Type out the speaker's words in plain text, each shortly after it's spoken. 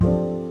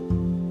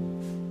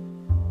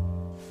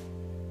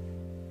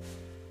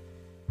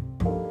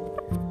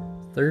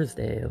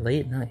Thursday,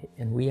 late night,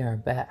 and we are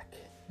back.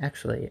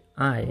 Actually,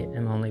 I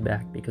am only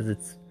back because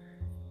it's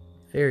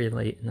very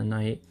late in the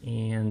night,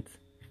 and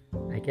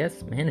I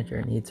guess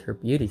manager needs her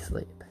beauty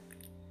sleep.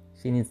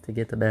 She needs to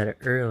get to bed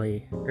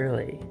early.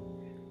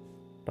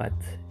 But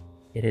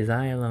it is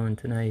I alone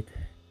tonight,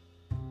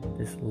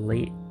 this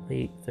late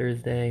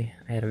Thursday.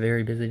 I had a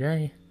very busy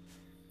day.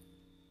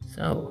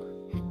 So,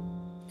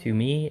 to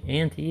me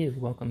and to you,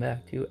 welcome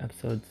back to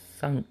episode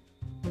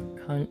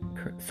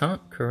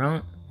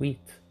 48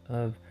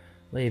 of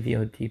Les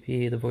Vieux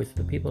TP, the voice of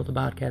the people, the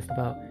podcast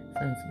about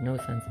sense, no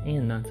sense,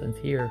 and nonsense.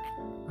 Here,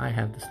 I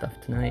have the stuff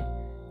tonight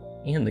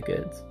and the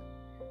goods.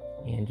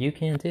 And you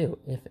can too,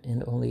 if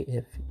and only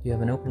if you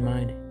have an open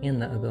mind and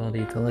the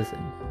ability to listen.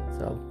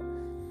 So,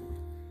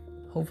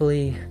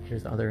 hopefully,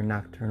 there's other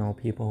nocturnal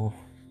people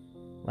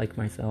like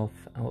myself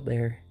out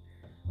there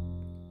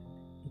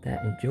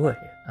that enjoy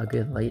a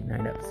good late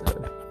night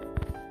episode.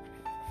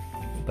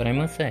 But I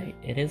must say,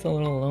 it is a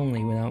little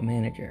lonely without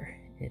manager.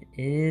 It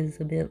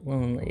is a bit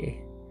lonely.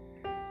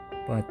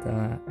 But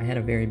I had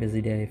a very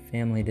busy day,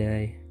 family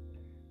day.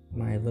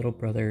 My little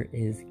brother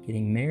is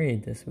getting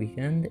married this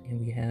weekend, and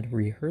we had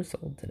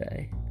rehearsal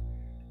today.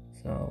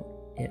 So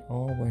it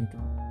all went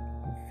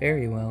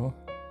very well.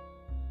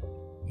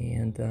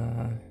 And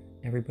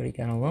everybody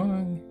got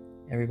along.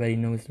 Everybody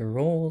knows their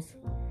roles.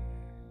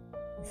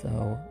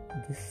 So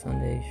this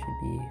Sunday should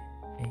be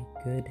a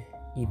good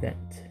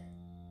event.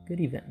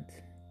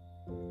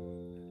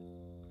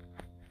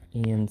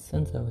 And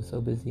since I was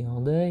so busy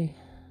all day,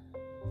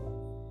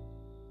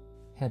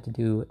 had to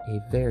do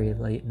a very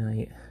late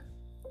night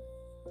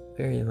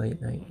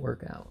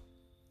workout.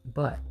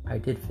 But I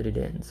did fit it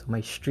in, so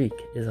my streak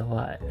is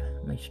alive.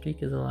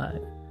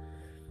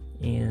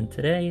 And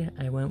today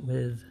I went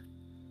with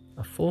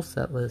a full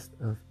set list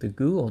of the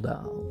Google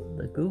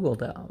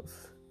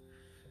Dolls.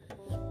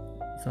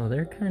 So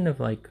they're kind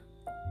of like,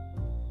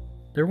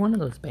 they're one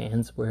of those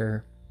bands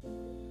where,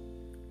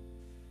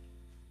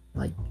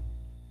 like,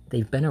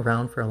 they've been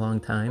around for a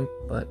long time,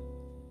 but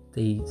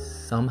they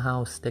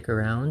somehow stick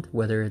around,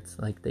 whether it's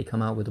like they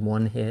come out with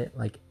one hit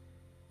like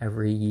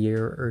every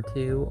year or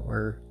two,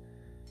 or,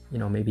 you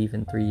know, maybe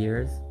even 3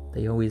 years.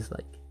 They always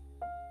like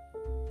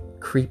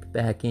creep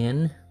back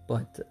in,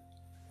 but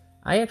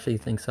I actually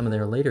think some of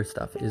their later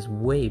stuff is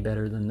way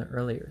better than the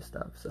earlier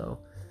stuff. So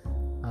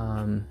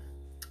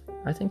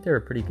I think they're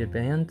a pretty good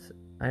band.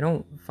 I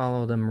don't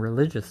follow them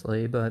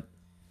religiously, but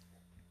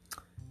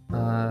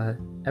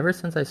ever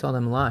since I saw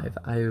them live,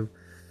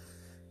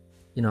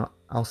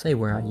 I'll say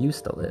where I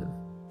used to live,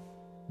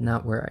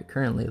 not where I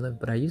currently live,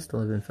 but I used to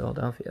live in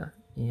Philadelphia,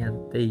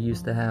 and they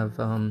used to have,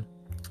 I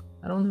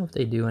don't know if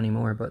they do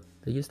anymore, but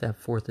they used to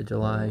have 4th of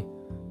July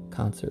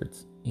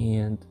concerts,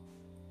 and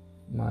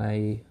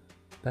my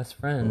best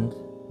friend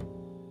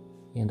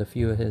and a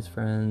few of his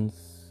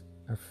friends,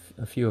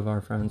 a few of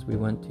our friends, we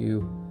went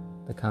to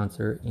the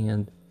concert,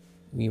 and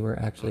we were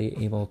actually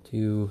able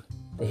to,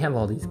 they have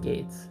all these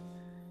gates,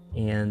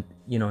 and,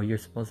 you're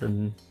supposed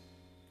to,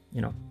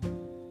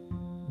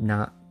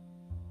 not,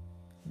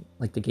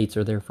 like, the gates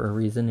are there for a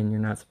reason, and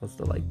you're not supposed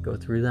to, like, go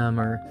through them,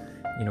 or,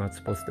 it's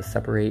supposed to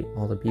separate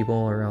all the people,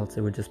 or else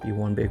it would just be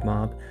one big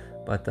mob.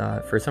 But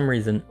for some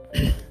reason,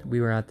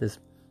 we were at this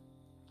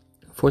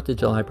 4th of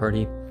July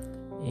party,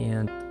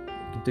 and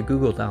the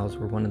Google Dolls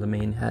were one of the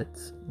main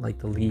heads, like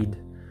the lead,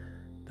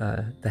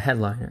 the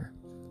headliner.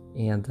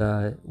 And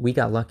we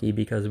got lucky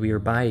because we were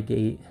by a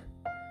gate,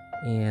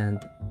 and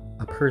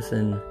a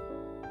person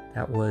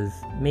that was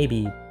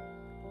maybe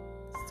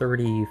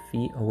 30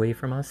 feet away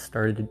from us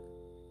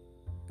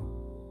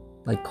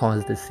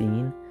caused a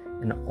scene,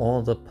 and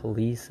all the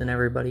police and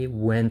everybody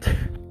went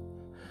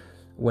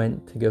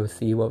to go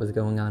see what was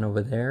going on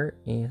over there.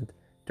 And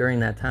during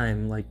that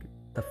time, like,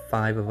 the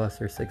 5 of us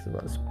or 6 of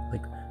us,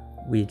 like,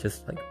 we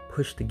just like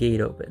pushed the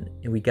gate open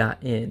and we got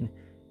in,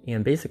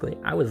 and basically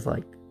I was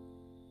like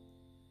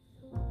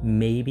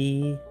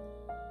maybe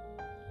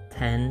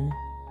 10,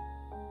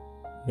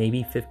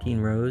 maybe 15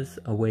 rows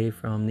away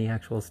from the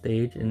actual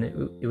stage, and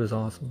it was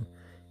awesome.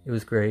 It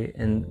was great,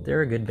 and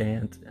they're a good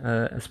band,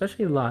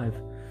 especially live.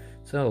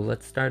 So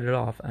let's start it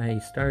off. I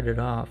started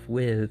off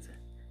with,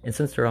 and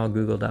since they're all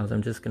Google Dolls,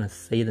 I'm just going to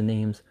say the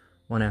names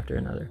one after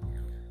another.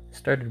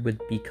 Started with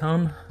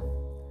Become,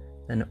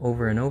 then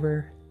Over and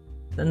Over,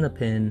 then The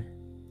Pin,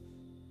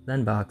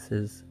 then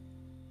Boxes,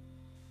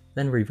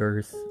 then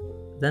Reverse,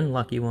 then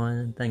Lucky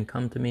One, then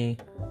Come to Me,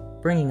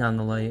 Bringing on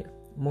the Light,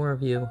 More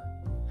of You,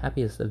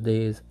 Happiest of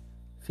Days,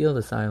 Feel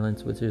the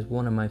Silence, which is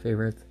one of my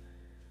favorites,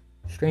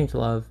 Strange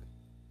Love,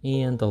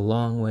 and The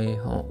Long Way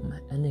Home.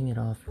 Ending it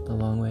off with The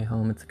Long Way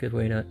Home. It's a good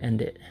way to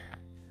end it.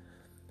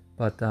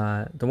 But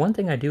the one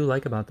thing I do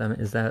like about them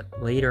is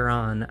that later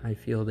on, I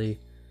feel they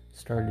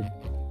started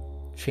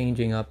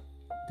changing up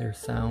their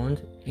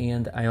sound,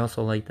 and I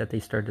also like that they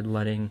started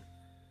letting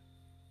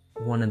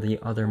one of the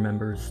other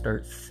members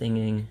start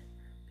singing,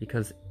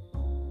 because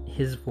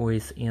his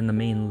voice and the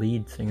main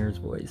lead singer's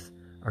voice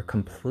are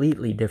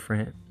completely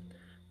different,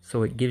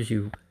 so it gives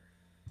you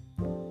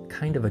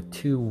kind of a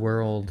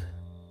two-world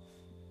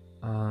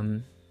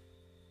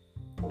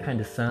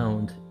kind of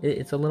sound.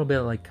 It's a little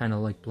bit like kind of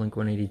like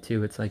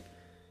Blink-182. It's like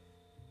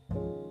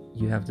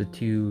you have the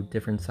two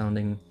different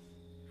sounding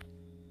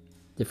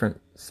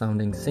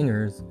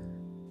singers,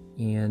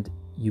 and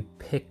you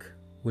pick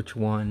which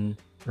one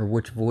or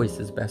which voice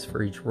is best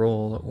for each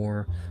role,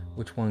 or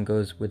which one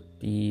goes with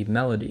the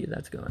melody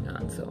that's going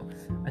on. So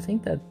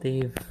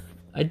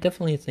I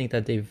definitely think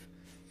that they've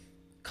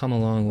come a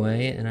long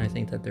way, and I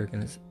think that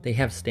they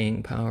have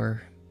staying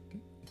power,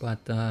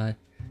 but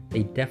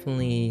they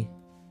definitely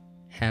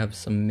have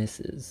some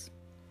misses.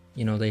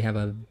 You know, they have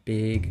a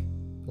big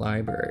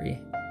library,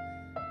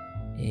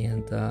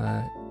 and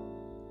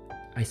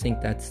I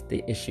think that's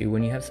the issue.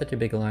 When you have such a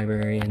big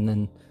library, and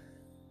then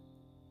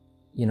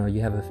you know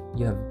you have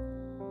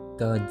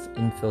duds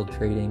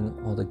infiltrating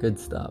all the good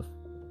stuff,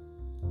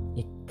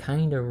 it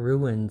kind of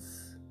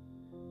ruins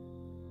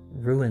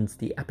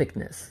the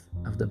epicness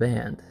of the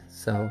band.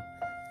 So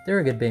they're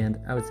a good band.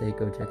 I would say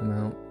go check them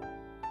out.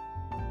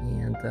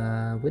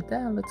 And with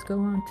that, let's go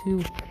on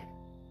to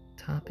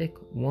topic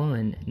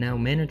 1. Now,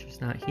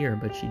 manager's not here,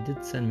 but she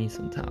did send me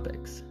some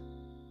topics.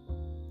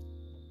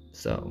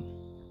 So,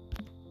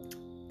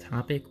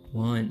 topic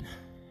 1.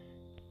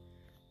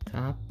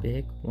 Let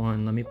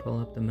me pull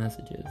up the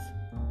messages.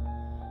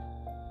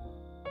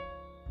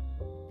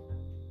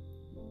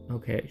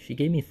 Okay, she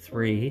gave me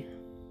 3.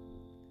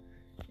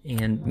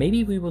 And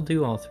maybe we will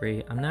do all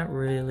 3. I'm not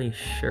really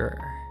sure.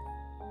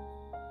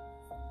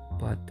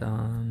 But,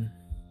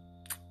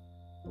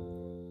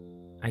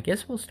 I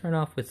guess we'll start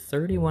off with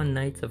 31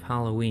 Nights of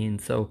Halloween.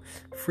 So,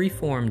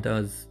 Freeform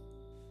does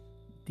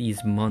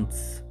these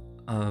months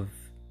of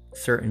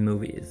certain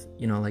movies.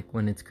 You know, like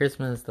when it's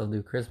Christmas, they'll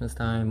do Christmas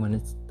time. When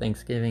it's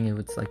Thanksgiving,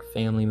 it's like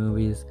family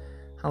movies.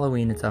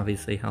 Halloween, it's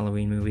obviously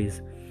Halloween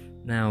movies.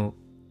 Now,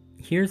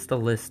 here's the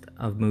list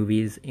of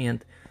movies,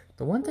 and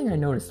the one thing I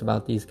noticed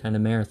about these kind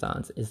of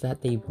marathons is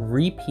that they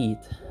repeat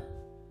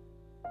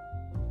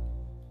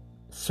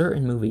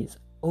certain movies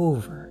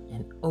over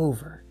and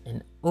over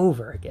and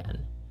over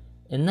again.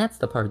 And that's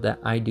the part that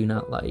I do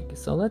not like.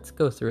 So let's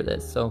go through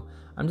this. So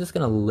I'm just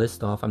going to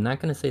list off. I'm not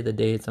going to say the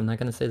dates. I'm not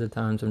going to say the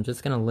times. I'm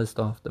just going to list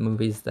off the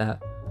movies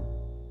that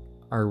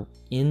are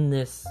in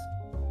this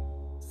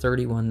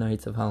 31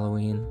 Nights of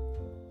Halloween.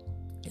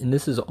 And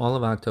this is all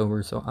of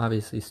October. So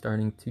obviously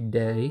starting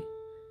today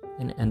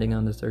and ending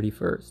on the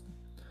 31st.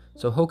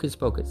 So Hocus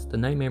Pocus, The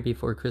Nightmare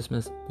Before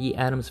Christmas, The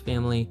Addams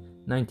Family,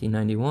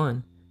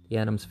 1991, The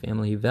Addams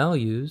Family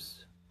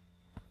Values,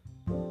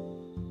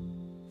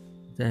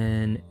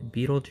 then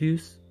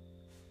Beetlejuice,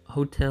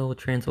 Hotel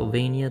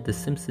Transylvania, The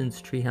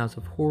Simpsons Treehouse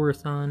of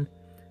Horror-thon,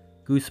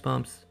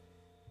 Goosebumps,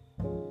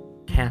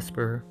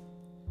 Casper,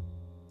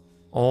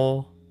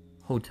 all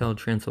Hotel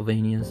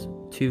Transylvanias,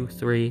 2,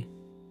 3,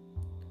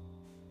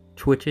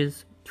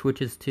 Twitches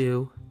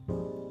 2,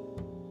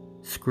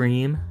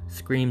 Scream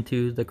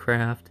 2, The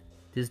Craft,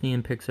 Disney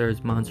and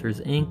Pixar's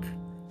Monsters, Inc.,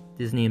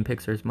 Disney and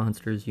Pixar's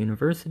Monsters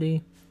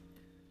University,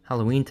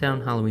 Halloween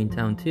Town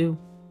 2,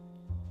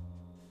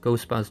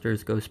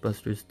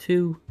 Ghostbusters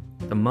 2,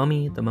 The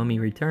Mummy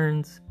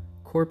Returns,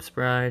 Corpse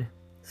Bride,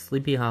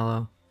 Sleepy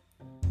Hollow,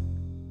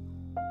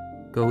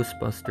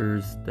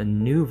 Ghostbusters, the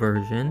new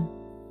version,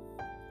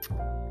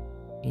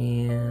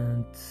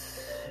 and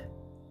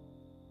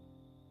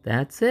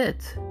that's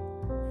it.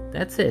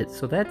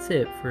 So that's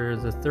it for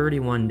the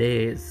 31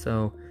 days.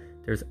 So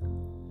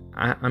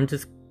I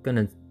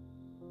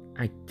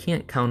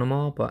can't count them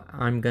all, but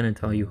I'm gonna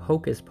tell you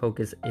Hocus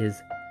Pocus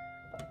is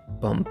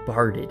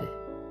bombarded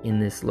in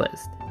this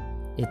list.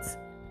 It's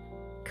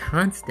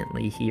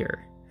constantly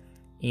here.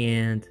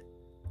 And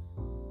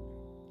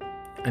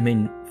I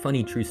mean,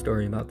 funny true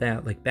story about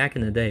that, like back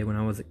in the day when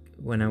I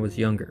was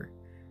younger,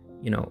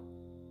 you know,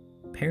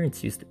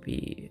 parents used to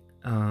be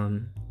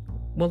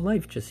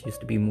life just used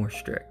to be more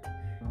strict.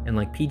 And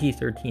like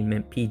PG-13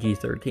 meant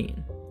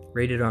PG-13.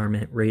 Rated R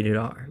meant rated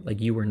R.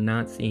 Like you were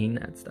not seeing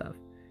that stuff.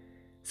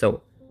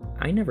 So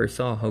I never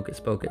saw Hocus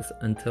Pocus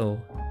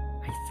until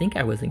I think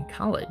I was in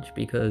college,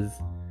 because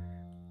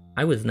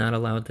I was not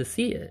allowed to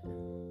see it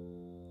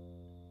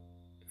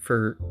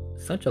for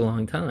such a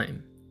long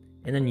time.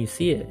 And then you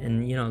see it,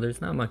 and you know,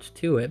 there's not much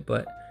to it,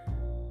 but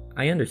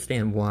I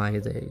understand why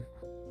they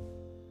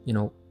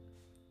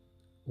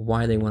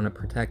want to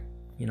protect,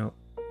 you know,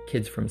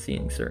 kids from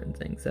seeing certain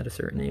things at a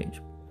certain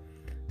age.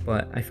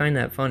 But I find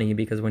that funny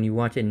because when you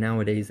watch it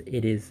nowadays,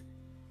 it is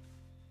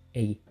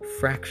a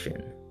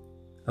fraction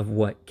of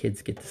what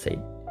kids get to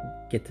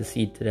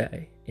see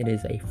today. It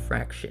is a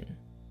fraction.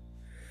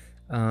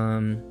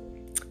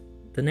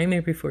 The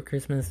Nightmare Before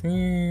Christmas,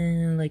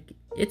 like,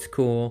 it's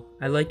cool.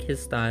 I like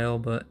his style,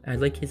 but I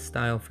like his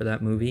style for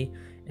that movie.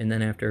 And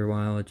then after a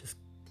while, it just,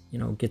 you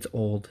know, gets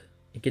old.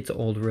 It gets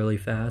old really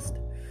fast.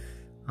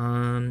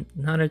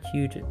 Not a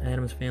huge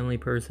Addams Family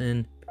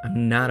person.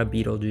 I'm not a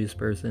Beetlejuice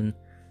person.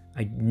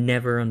 I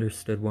never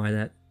understood why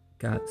that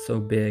got so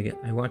big.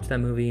 I watched that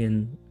movie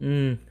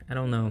and, I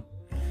don't know.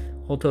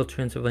 Hotel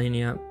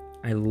Transylvania,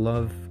 I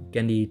love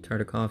Genndy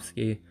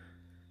Tartakovsky.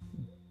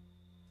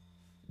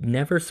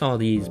 Never saw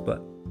these,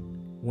 but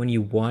when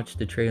you watch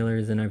the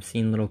trailers, and I've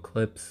seen little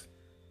clips,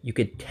 you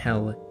could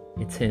tell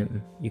it's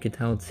him. You could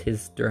tell it's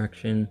his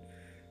direction.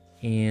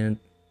 And,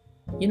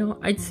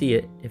 I'd see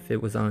it if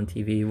it was on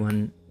TV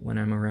when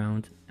I'm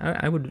around.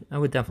 I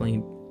would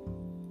definitely,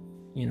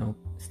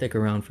 stick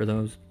around for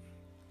those.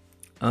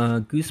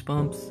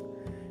 Goosebumps.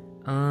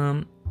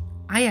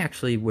 I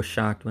actually was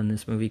shocked when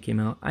this movie came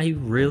out. I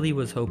really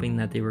was hoping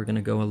that they were going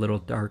to go a little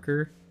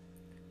darker,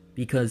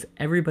 because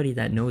everybody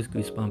that knows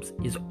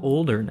Goosebumps is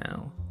older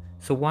now.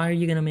 So why are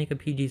you going to make a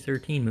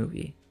PG-13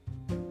 movie?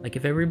 Like,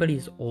 if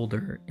everybody's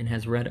older and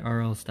has read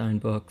R.L. Stine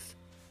books,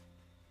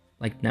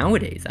 like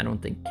nowadays, I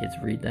don't think kids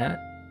read that.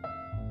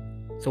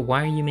 So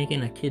why are you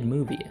making a kid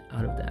movie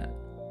out of that?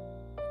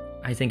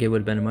 I think it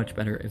would have been much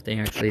better if they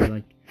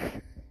actually,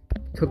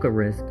 took a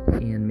risk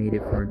and made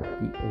it for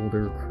the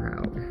older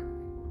crowd.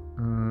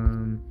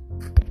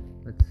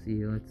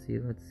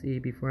 Let's see.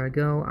 Before I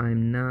go,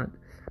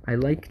 I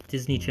like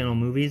Disney Channel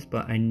movies,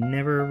 but I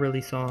never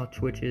really saw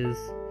Twitches.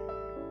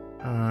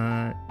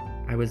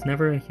 I was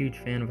never a huge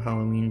fan of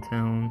Halloween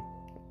Town.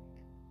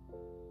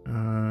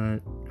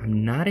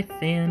 I'm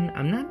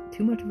not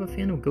too much of a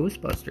fan of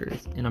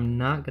Ghostbusters, and I'm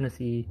not gonna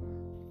see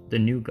the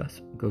new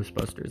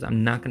Ghostbusters.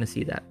 I'm not gonna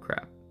see that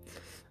crap.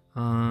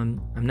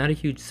 I'm not a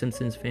huge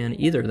Simpsons fan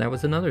either. That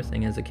was another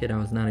thing as a kid I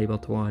was not able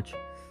to watch.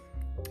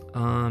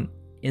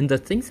 And the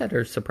things that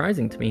are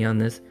surprising to me on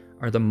this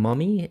are The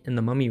Mummy and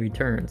The Mummy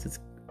Returns.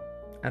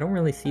 I don't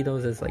really see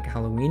those as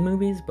Halloween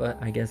movies, but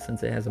I guess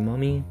since it has a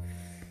mummy,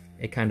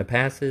 it kind of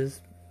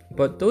passes.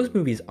 But those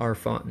movies are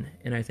fun,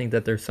 and I think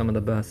that they're some of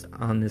the best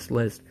on this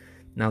list.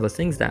 Now, the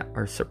things that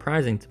are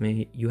surprising to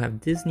me, you have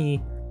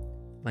Disney,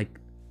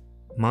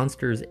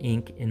 Monsters,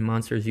 Inc. and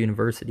Monsters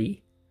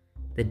University.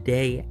 The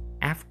day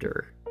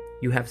after,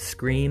 you have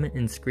Scream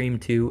and Scream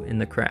 2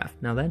 and The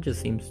Craft. Now, that just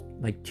seems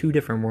like two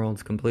different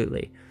worlds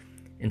completely.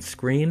 And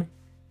Scream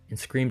and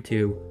Scream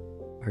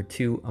 2 are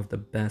two of the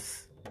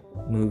best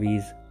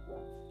movies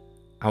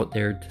out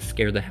there to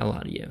scare the hell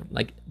out of you.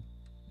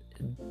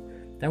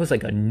 That was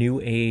a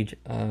new age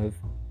of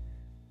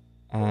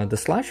the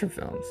slasher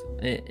films.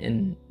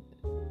 And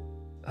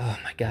oh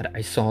my god,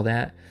 I saw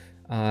that.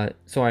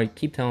 So I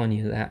keep telling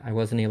you that I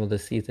wasn't able to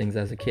see things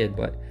as a kid,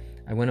 but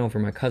I went over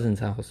my cousin's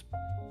house,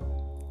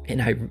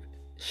 and I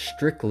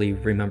strictly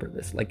remember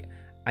this.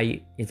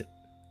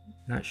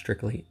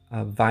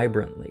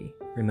 Vibrantly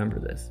remember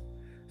this.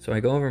 So I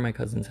go over my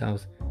cousin's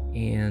house,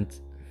 and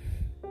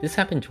this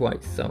happened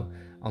twice. So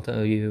I'll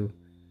tell you,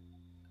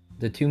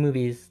 the two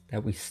movies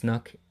that we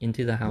snuck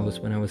into the house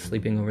when I was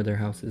sleeping over their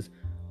houses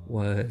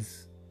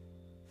was,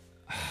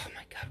 oh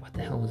my god, what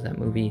the hell was that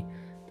movie?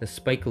 The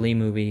Spike Lee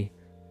movie,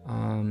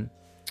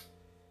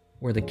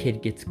 where the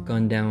kid gets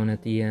gunned down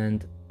at the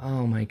end.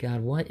 Oh my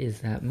god, what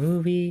is that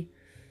movie?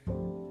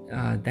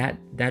 That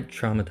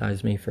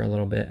traumatized me for a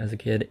little bit as a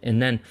kid.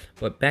 And then,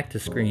 but back to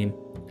Scream.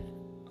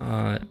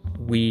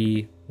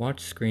 We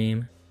watched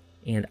Scream,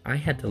 and I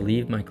had to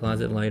leave my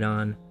closet light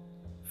on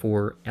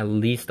for at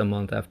least a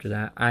month after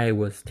that. I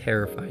was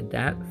terrified.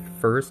 That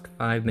first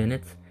 5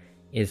 minutes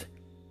is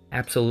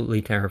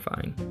absolutely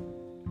terrifying.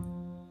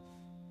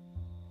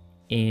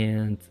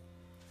 And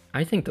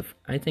I think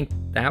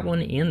that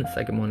one and the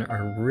second one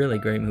are really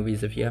great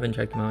movies. If you haven't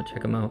checked them out,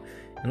 check them out.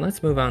 And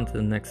let's move on to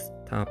the next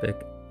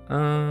topic.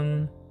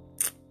 And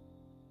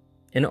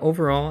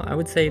overall, I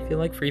would say if you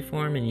like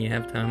Freeform and you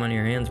have time on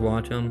your hands,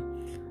 watch them.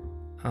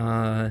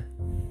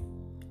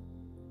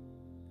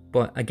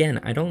 But again,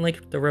 I don't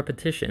like the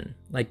repetition.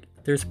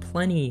 There's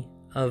plenty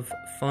of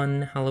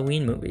fun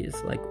Halloween movies.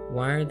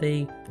 Why are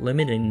they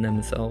limiting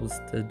themselves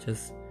to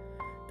just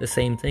the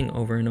same thing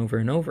over and over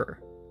and over?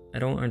 I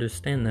don't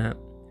understand that.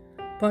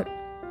 But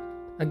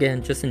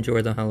again, just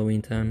enjoy the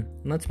Halloween time.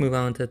 Let's move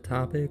on to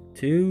topic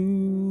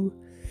 2.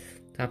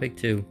 Topic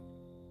 2.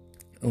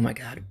 Oh my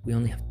god, we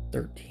only have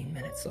 13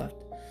 minutes left.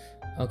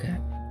 Okay,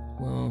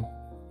 well,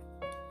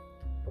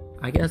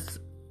 I guess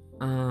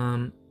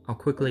I'll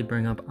quickly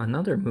bring up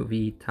another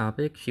movie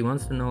topic. She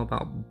wants to know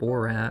about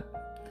Borat,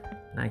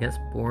 and I guess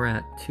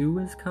Borat 2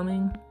 is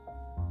coming.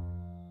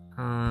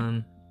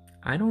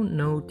 I don't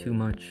know too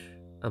much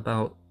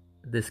about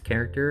this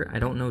character. I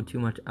don't know too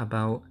much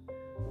about,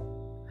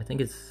 I think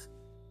his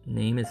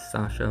name is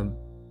Sacha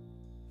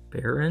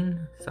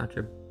Baron.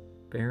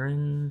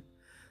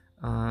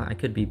 I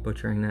could be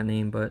butchering that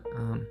name, but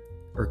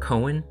or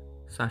Cohen,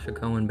 Sacha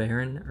Cohen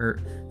Baron, or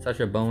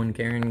Sacha Bowen,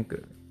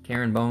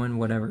 Karen Bowen,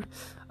 whatever.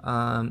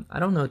 I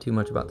don't know too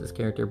much about this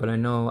character, but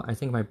I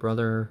think my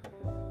brother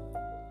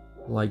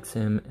likes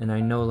him, and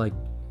I know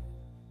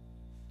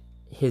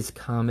his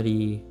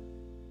comedy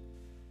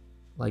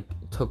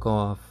took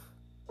off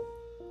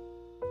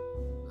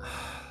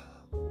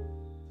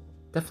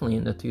definitely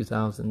in the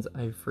 2000s.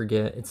 I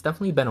forget. It's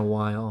definitely been a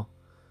while.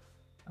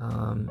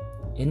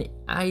 And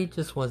I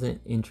just wasn't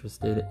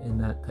interested in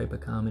that type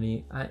of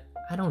comedy. I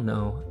don't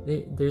know.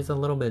 There's a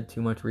little bit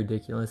too much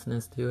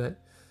ridiculousness to it.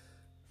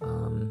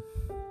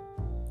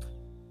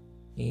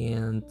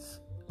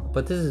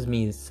 But this is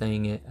me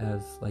saying it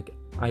as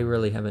I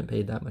really haven't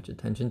paid that much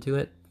attention to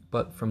it.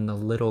 but from the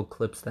little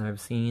clips that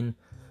I've seen,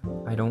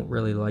 I don't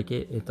really like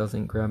it. It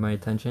doesn't grab my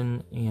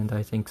attention, and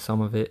I think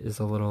some of it is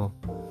a little,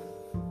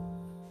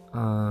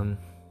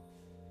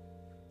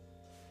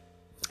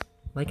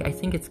 like, I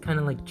think it's kind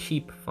of like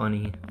cheap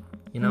funny,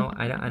 you know?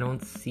 I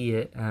don't see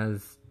it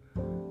as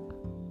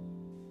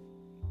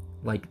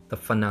like the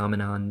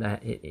phenomenon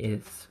that it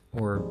is,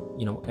 or,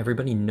 you know,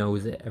 everybody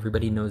knows it,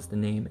 everybody knows the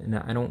name, and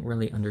I don't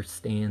really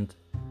understand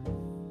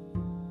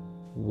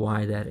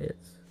why that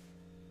is.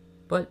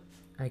 But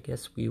I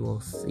guess we will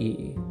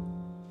see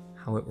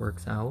how it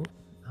works out.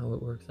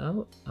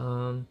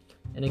 And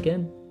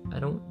again,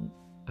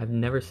 I've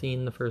never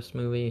seen the first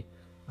movie.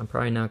 I'm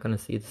probably not going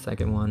to see the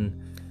second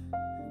one,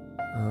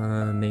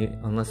 maybe,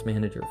 unless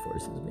manager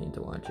forces me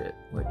to watch it,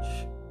 which,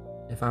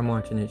 if I'm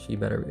watching it, she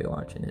better be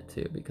watching it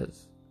too,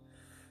 because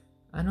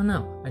I don't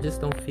know, I just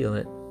don't feel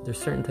it. There's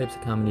certain types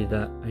of comedy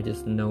that I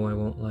just know I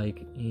won't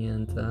like,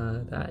 and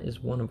that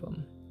is one of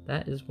them.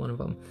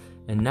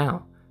 And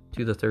now,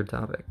 to the third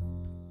topic.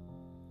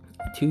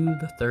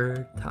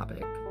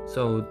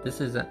 So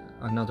this is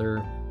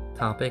another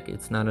topic.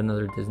 It's not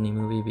another Disney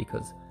movie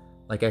because,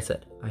 like I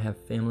said, I have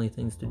family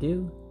things to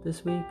do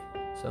this week,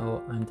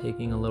 so I'm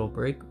taking a little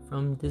break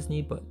from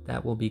Disney, but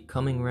that will be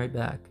coming right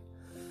back.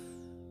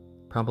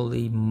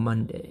 Probably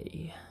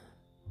Monday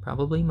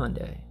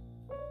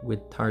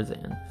with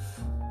Tarzan.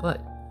 But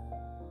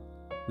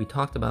we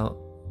talked about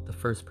the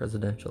first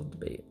presidential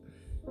debate,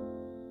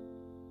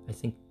 I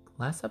think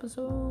last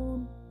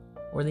episode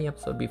or the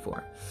episode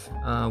before,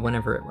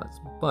 whenever it was.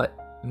 But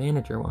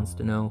manager wants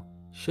to know,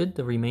 should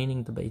the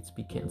remaining debates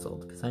be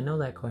canceled? Because I know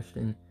that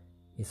question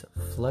is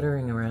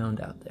fluttering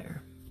around out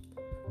there.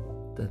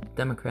 The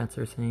Democrats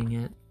are saying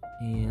it,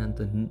 and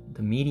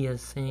the media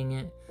is saying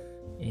it,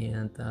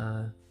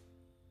 and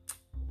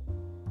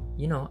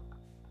you know,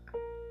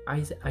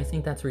 I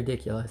think that's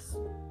ridiculous.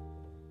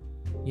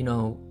 You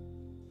know,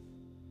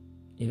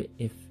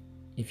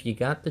 if you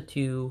got the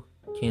two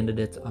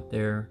candidates up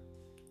there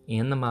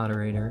and the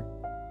moderator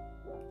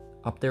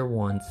up there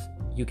once,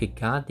 you could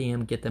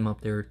goddamn get them up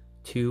there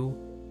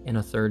 2 and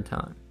a third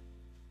time.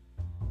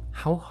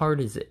 How hard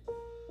is it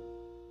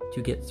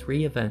to get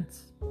 3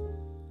 events,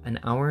 an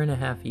hour and a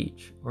half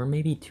each, or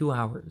maybe 2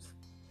 hours?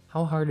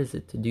 How hard is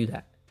it to do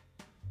that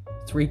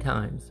 3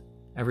 times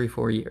every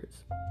 4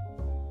 years?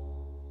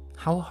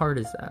 How hard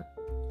is that?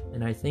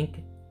 And I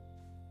think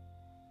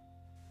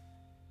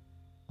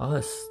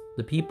us,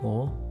 the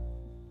people,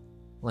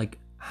 like,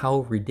 how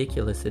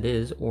ridiculous it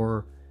is,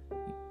 or,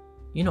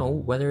 you know,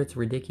 whether it's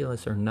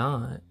ridiculous or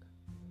not,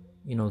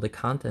 you know, the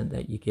content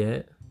that you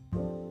get,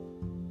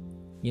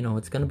 you know,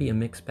 it's going to be a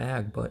mixed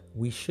bag, but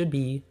we should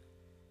be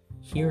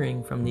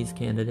hearing from these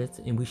candidates,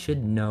 and we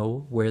should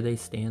know where they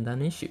stand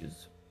on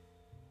issues.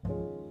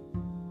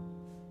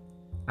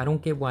 I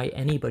don't get why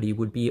anybody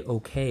would be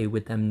okay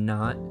with them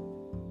not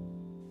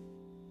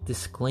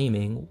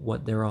disclaiming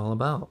what they're all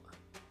about.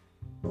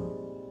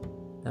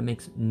 That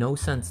makes no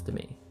sense to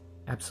me.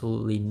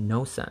 Absolutely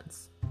no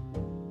sense.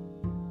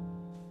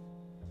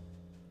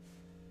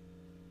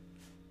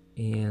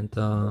 And,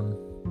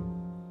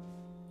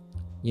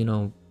 you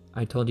know,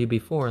 I told you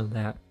before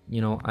that,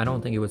 you know, I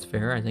don't think it was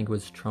fair. I think it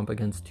was Trump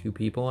against 2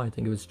 people. I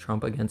think it was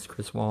Trump against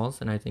Chris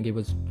Walz, and I think it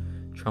was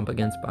Trump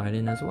against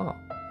Biden as well.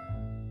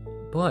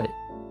 But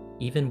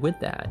even with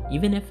that,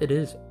 even if it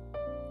is,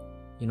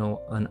 you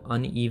know, an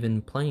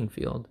uneven playing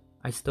field,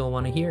 I still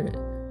want to hear it.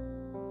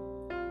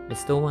 I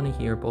still want to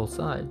hear both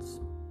sides.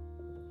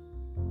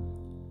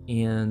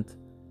 And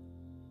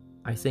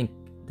I think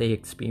they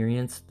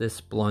experienced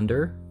this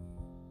blunder,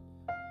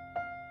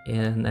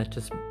 and that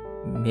just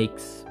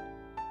makes,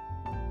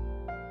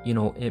 you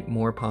know, it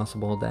more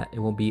possible that it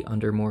will be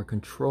under more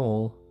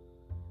control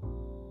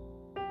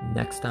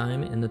next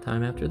time and the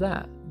time after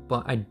that.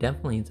 But I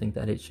definitely think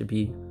that it should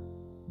be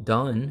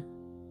done.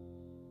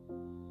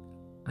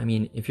 I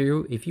mean, if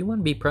you want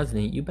to be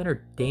president, you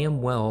better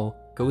damn well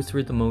go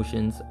through the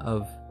motions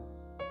of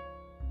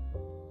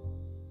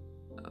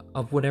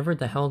whatever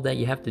the hell that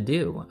you have to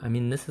do. I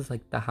mean, this is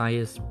like the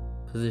highest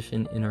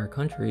position in our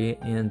country,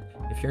 and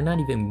if you're not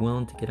even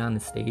willing to get on the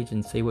stage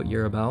and say what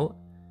you're about,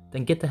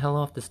 then get the hell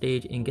off the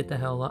stage and get the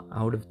hell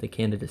out of the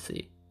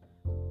candidacy.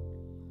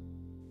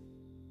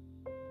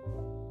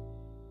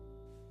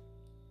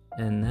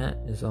 And that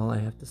is all I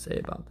have to say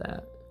about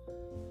that.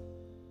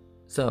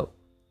 So,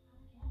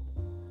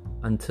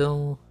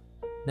 until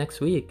next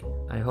week,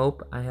 I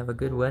hope I have a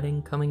good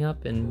wedding coming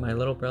up, and my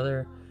little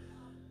brother...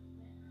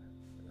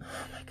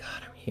 Oh my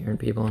god, I'm hearing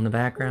people in the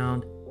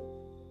background.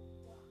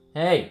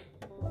 Hey!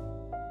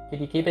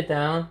 Could you keep it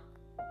down?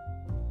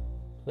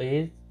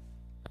 Please?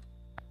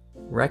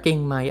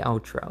 Wrecking my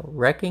outro.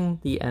 Wrecking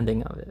the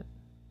ending of it.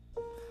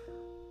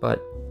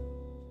 But...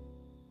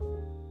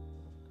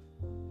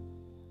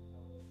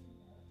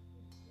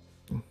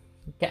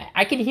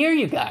 I can hear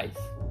you guys!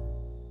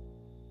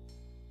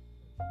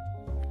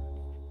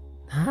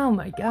 Oh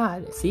my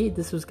god. See,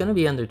 this was going to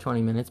be under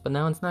 20 minutes, but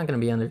now it's not going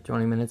to be under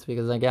 20 minutes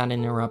because I got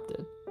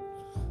interrupted.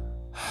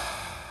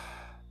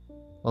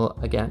 Well,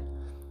 again,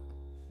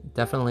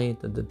 definitely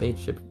the debate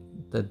should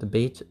The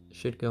debate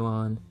should go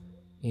on,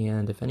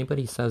 and if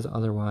anybody says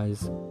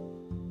otherwise,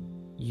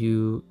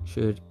 you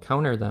should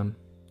counter them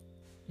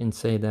and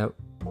say that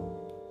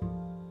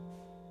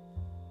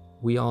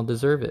we all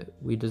deserve it.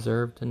 We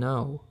deserve to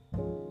know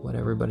what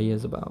everybody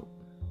is about.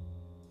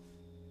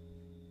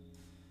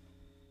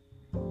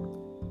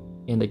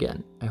 And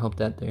again, I hope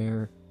that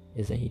there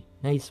is a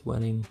nice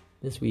wedding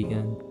this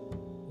weekend,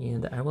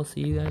 and I will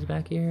see you guys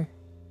back here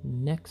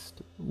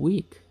next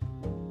week.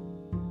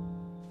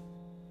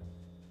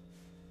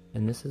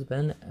 And this has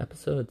been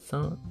episode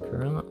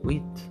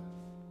 148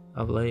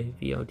 of Le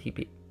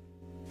VOTP.